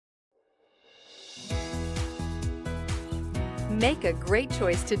Make a great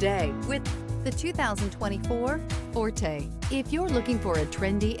choice today with the 2024 Forte. If you're looking for a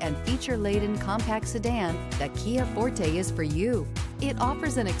trendy and feature-laden compact sedan, the Kia Forte is for you. It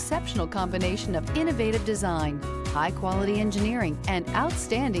offers an exceptional combination of innovative design, high-quality engineering, and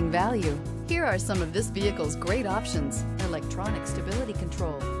outstanding value. Here are some of this vehicle's great options: electronic stability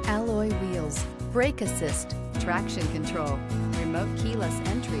control, alloy wheels, brake assist, traction control, remote keyless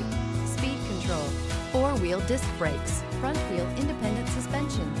entry, speed control, four-wheel disc brakes, front-wheel independent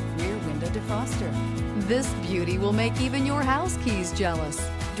suspension, rear window defroster. This beauty will make even your house keys jealous.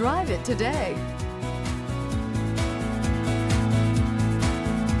 Drive it today.